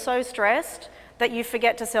where you're so stressed that you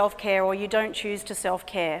forget to self-care or you don't choose to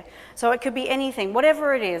self-care. So it could be anything,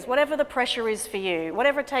 whatever it is, whatever the pressure is for you,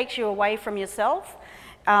 whatever takes you away from yourself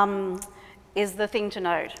is the thing to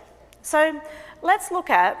note. So let's look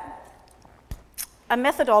at a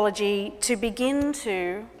methodology to begin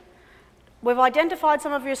to. We've identified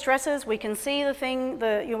some of your stresses. We can see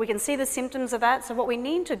we can see the symptoms of that. So what we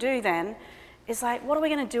need to do then is like, what are we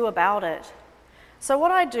going to do about it? So what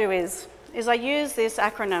I do is I use this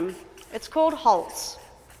acronym. It's called HALTS.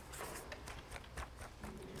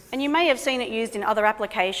 And you may have seen it used in other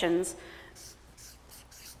applications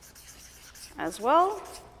as well.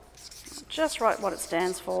 Just write what it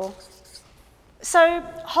stands for. So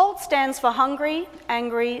HALT stands for hungry,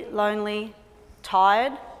 angry, lonely,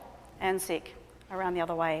 tired, and sick, around the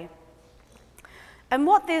other way. And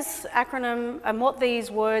what this acronym and what these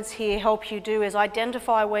words here help you do is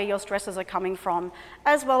identify where your stresses are coming from,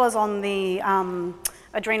 as well as on the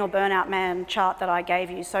adrenal burnout man chart that I gave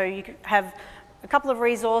you. So you have a couple of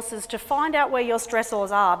resources to find out where your stressors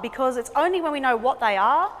are, because it's only when we know what they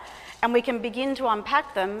are and we can begin to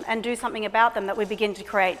unpack them and do something about them that we begin to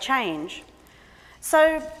create change.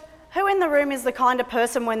 So who in the room is the kind of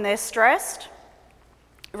person when they're stressed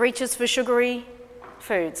reaches for sugary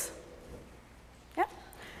foods? Yep.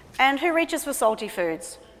 And who reaches for salty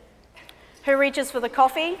foods? Who reaches for the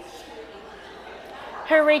coffee?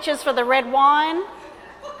 Who reaches for the red wine?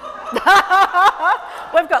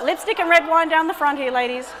 We've got lipstick and red wine down the front here,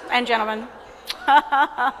 ladies and gentlemen.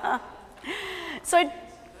 So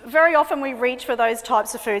very often we reach for those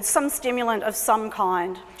types of foods, some stimulant of some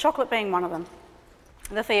kind, chocolate being one of them,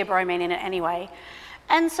 the theobromine in it anyway.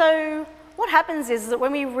 And so what happens is that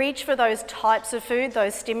when we reach for those types of food,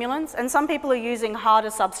 those stimulants, and some people are using harder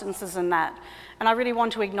substances than that, and I really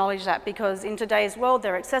want to acknowledge that because in today's world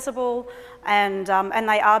they're accessible and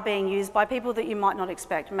they are being used by people that you might not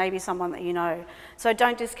expect, maybe someone that you know. So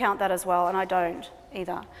don't discount that as well, and I don't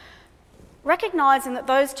either. Recognising that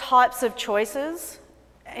those types of choices,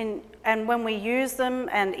 and when we use them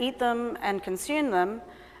and eat them and consume them,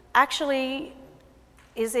 actually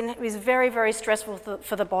is very, very stressful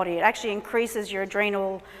for the body. It actually increases your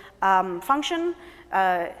adrenal function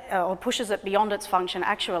or pushes it beyond its function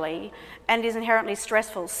actually, and is inherently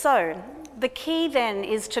stressful. So the key then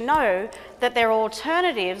is to know that there are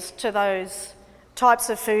alternatives to those types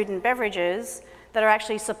of food and beverages that are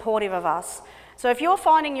actually supportive of us. So if you're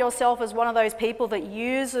finding yourself as one of those people that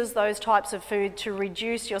uses those types of food to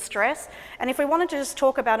reduce your stress, and if we wanted to just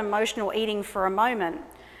talk about emotional eating for a moment,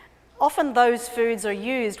 often those foods are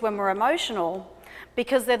used when we're emotional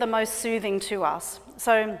because they're the most soothing to us.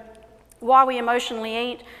 So why we emotionally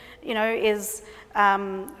eat, is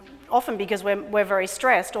often because we're very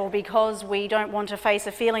stressed or because we don't want to face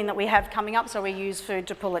a feeling that we have coming up, so we use food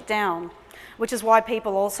to pull it down, which is why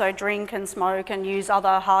people also drink and smoke and use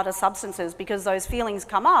other harder substances, because those feelings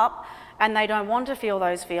come up and they don't want to feel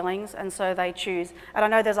those feelings, and so they choose. And I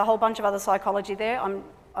know there's a whole bunch of other psychology there.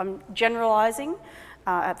 I'm generalising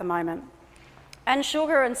at the moment. And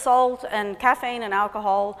sugar and salt and caffeine and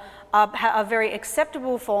alcohol are very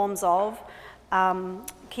acceptable forms of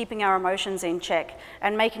keeping our emotions in check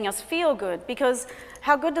and making us feel good, because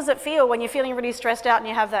how good does it feel when you're feeling really stressed out and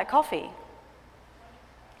you have that coffee?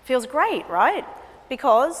 Feels great, right?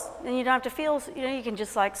 Because then you don't have to feel, you can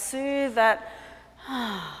just like soothe that,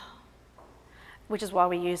 which is why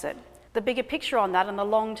we use it. The bigger picture on that and the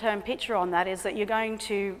long-term picture on that is that you're going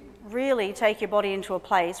to really take your body into a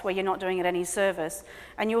place where you're not doing it any service,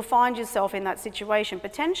 and you'll find yourself in that situation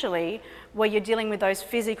potentially where you're dealing with those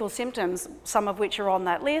physical symptoms, some of which are on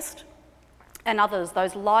that list, and others,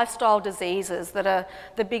 those lifestyle diseases that are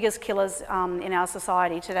the biggest killers in our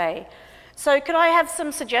society today. So could I have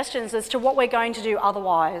some suggestions as to what we're going to do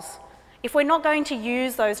otherwise? If we're not going to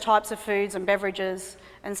use those types of foods and beverages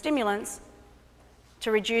and stimulants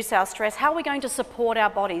to reduce our stress, how are we going to support our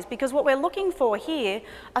bodies? Because what we're looking for here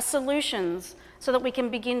are solutions so that we can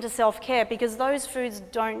begin to self-care, because those foods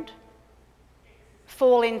don't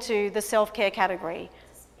fall into the self-care category.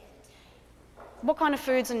 What kind of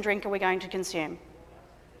foods and drink are we going to consume?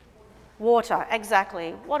 Water,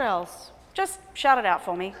 exactly. What else? Just shout it out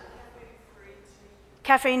for me.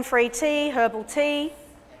 Caffeine-free tea, herbal tea.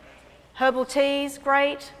 Herbal teas,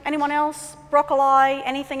 great. Anyone else? Broccoli,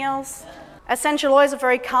 anything else? Essential oils are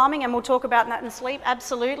very calming, and we'll talk about that in sleep.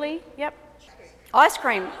 Absolutely, yep. Ice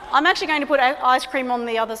cream. I'm actually going to put ice cream on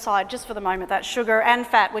the other side just for the moment. That's sugar and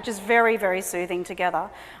fat, which is very, very soothing together,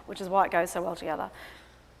 which is why it goes so well together.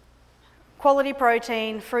 Quality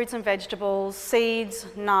protein, fruits and vegetables, seeds,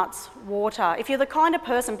 nuts, water. If you're the kind of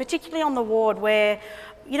person, particularly on the ward where,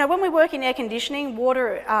 you know, when we work in air conditioning,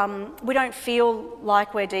 water, we don't feel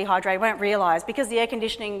like we're dehydrated. We don't realise, because the air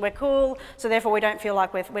conditioning, we're cool, so therefore we don't feel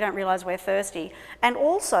like we don't realise we're thirsty. And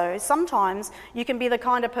also, sometimes you can be the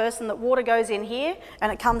kind of person that water goes in here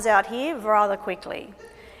and it comes out here rather quickly.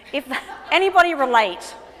 If anybody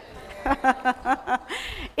relate?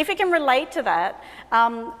 If you can relate to that,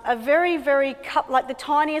 a very, very like the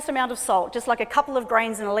tiniest amount of salt, just like a couple of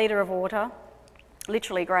grains in a litre of water,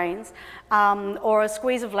 literally grains, or a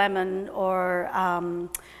squeeze of lemon, or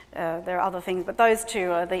there are other things, but those two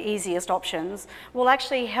are the easiest options, will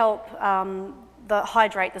actually help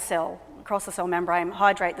hydrate the cell, across the cell membrane,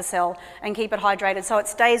 hydrate the cell and keep it hydrated so it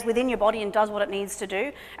stays within your body and does what it needs to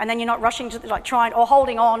do, and then you're not rushing to like trying or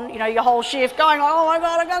holding on, you know, your whole shift going like, oh my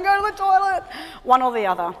God, I'm going to go to the toilet, one or the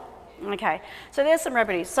other. Okay, so there's some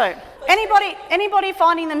remedies. So anybody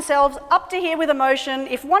finding themselves up to here with emotion,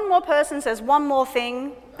 if one more person says one more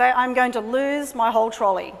thing, I'm going to lose my whole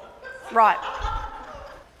trolley. Right.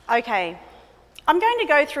 Okay, I'm going to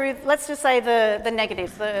go through, let's just say the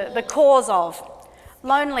negatives, the cause of.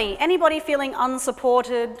 Lonely. Anybody feeling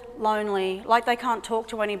unsupported, lonely, like they can't talk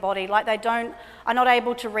to anybody, like they are not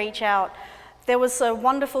able to reach out. There was a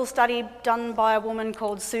wonderful study done by a woman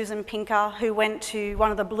called Susan Pinker, who went to one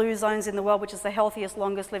of the blue zones in the world, which is the healthiest,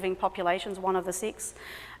 longest living populations, one of the 6.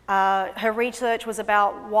 Her research was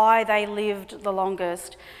about why they lived the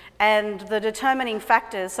longest. And the determining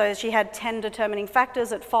factors, so she had 10 determining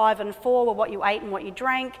factors. At 5 and 4 were what you ate and what you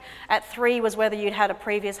drank. At 3 was whether you'd had a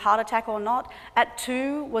previous heart attack or not. At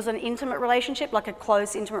 2 was an intimate relationship, like a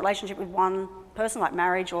close intimate relationship with one person, like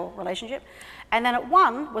marriage or relationship. And then at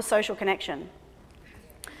 1 was social connection.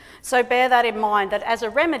 So bear that in mind, that as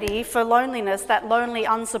a remedy for loneliness, that lonely,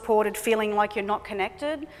 unsupported feeling like you're not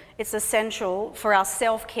connected, it's essential for our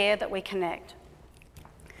self-care that we connect.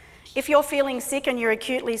 If you're feeling sick and you're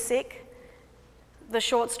acutely sick, the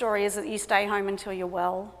short story is that you stay home until you're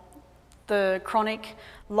well. The chronic,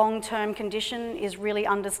 long-term condition is really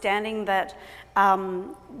understanding that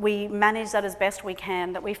we manage that as best we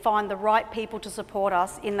can, that we find the right people to support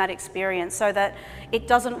us in that experience so that it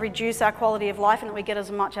doesn't reduce our quality of life and that we get as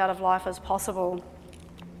much out of life as possible.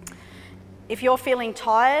 If you're feeling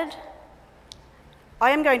tired,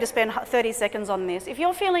 I am going to spend 30 seconds on this. If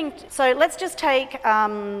you're feeling, so let's just take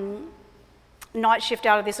night shift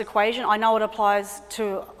out of this equation. I know it applies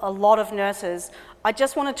to a lot of nurses. I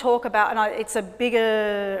just want to talk about, and it's a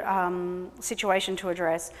bigger situation to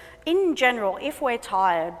address. In general, if we're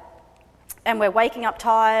tired and we're waking up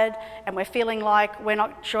tired and we're feeling like we're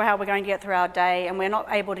not sure how we're going to get through our day and we're not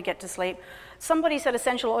able to get to sleep, somebody said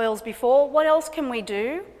essential oils before. What else can we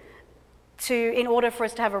do in order for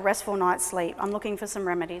us to have a restful night's sleep? I'm looking for some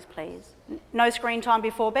remedies, please. No screen time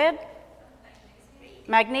before bed.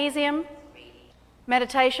 Magnesium.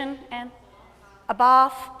 Meditation, and a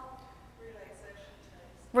bath.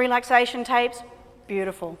 Relaxation tapes.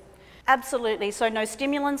 Beautiful. Absolutely. So no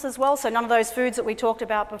stimulants as well. So none of those foods that we talked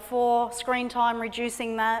about before. Screen time,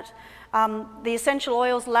 reducing that. The essential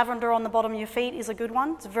oils, lavender on the bottom of your feet is a good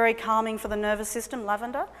one. It's very calming for the nervous system,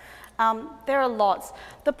 lavender. There are lots.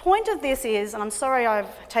 The point of this is, and I'm sorry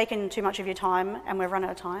I've taken too much of your time and we've run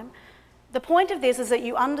out of time. The point of this is that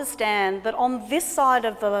you understand that on this side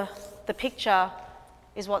of the picture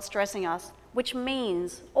is what's stressing us, which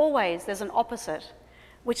means always there's an opposite,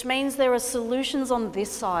 which means there are solutions on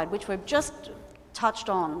this side, which we've just touched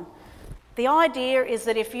on. The idea is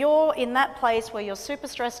that if you're in that place where you're super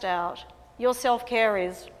stressed out, your self-care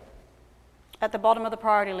is at the bottom of the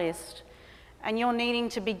priority list, and you're needing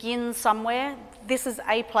to begin somewhere, this is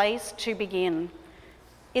a place to begin.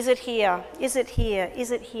 Is it here? Is it here?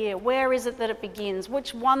 Is it here? Where is it that it begins?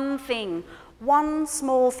 Which one thing? One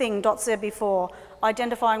small thing, Dot said before,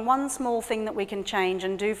 identifying one small thing that we can change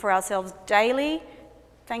and do for ourselves daily,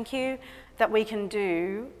 thank you, that we can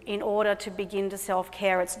do in order to begin to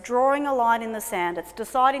self-care. It's drawing a line in the sand. It's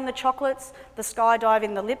deciding the chocolates, the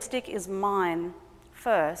skydiving, the lipstick is mine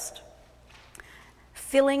first.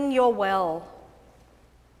 Filling your well.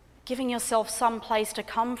 Giving yourself some place to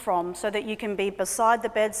come from so that you can be beside the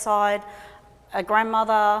bedside, a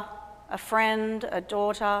grandmother, a friend, a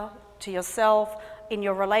daughter, to yourself, in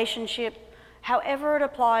your relationship, however it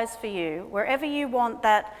applies for you, wherever you want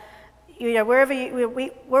that, wherever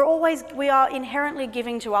you, we are inherently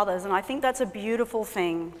giving to others, and I think that's a beautiful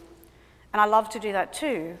thing, and I love to do that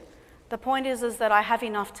too. The point is that I have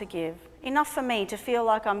enough to give, enough for me to feel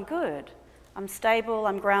like I'm good, I'm stable,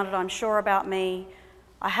 I'm grounded, I'm sure about me,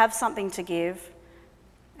 I have something to give,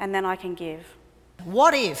 and then I can give.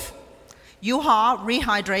 What if you are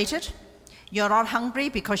rehydrated, you're not hungry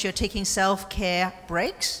because you're taking self-care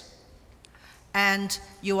breaks, and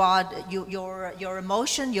your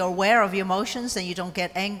emotion, you're aware of your emotions and you don't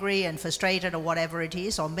get angry and frustrated or whatever it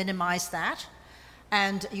is, or minimize that,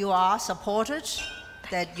 and you are supported,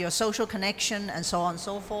 that your social connection and so on and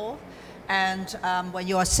so forth, and when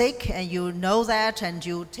you are sick and you know that and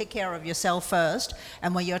you take care of yourself first,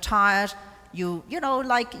 and when you're tired,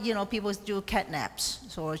 people do cat naps,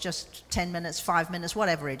 so just 10 minutes, 5 minutes,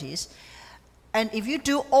 whatever it is. And if you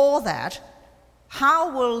do all that,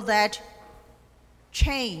 how will that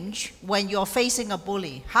change when you're facing a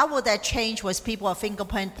bully? How will that change when people are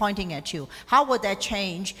pointing at you? How would that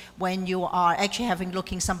change when you are actually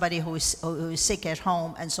looking somebody who is sick at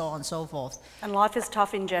home, and so on and so forth? And life is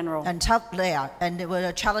tough in general. And tough, yeah. And there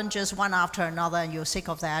were challenges one after another, and you're sick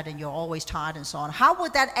of that, and you're always tired, and so on. How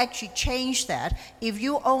would that actually change that if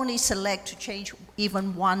you only select to change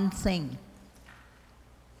even one thing?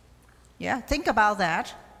 Yeah, think about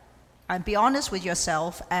that, and be honest with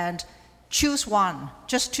yourself, and choose one.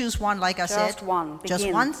 Just choose one, like I said. Just one. Begin.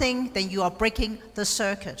 Just one thing, then you are breaking the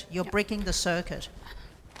circuit. You're breaking the circuit.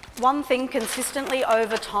 One thing consistently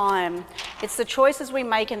over time. It's the choices we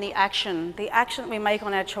make and the action we make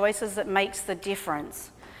on our choices that makes the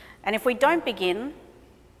difference. And if we don't begin,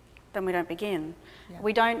 then we don't begin. Yeah.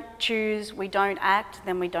 We don't choose, we don't act,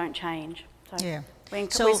 then we don't change.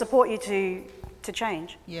 So we support you to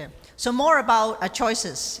change. Yeah. So more about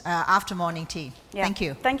choices after morning tea. Yeah. Thank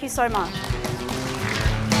you. Thank you so much.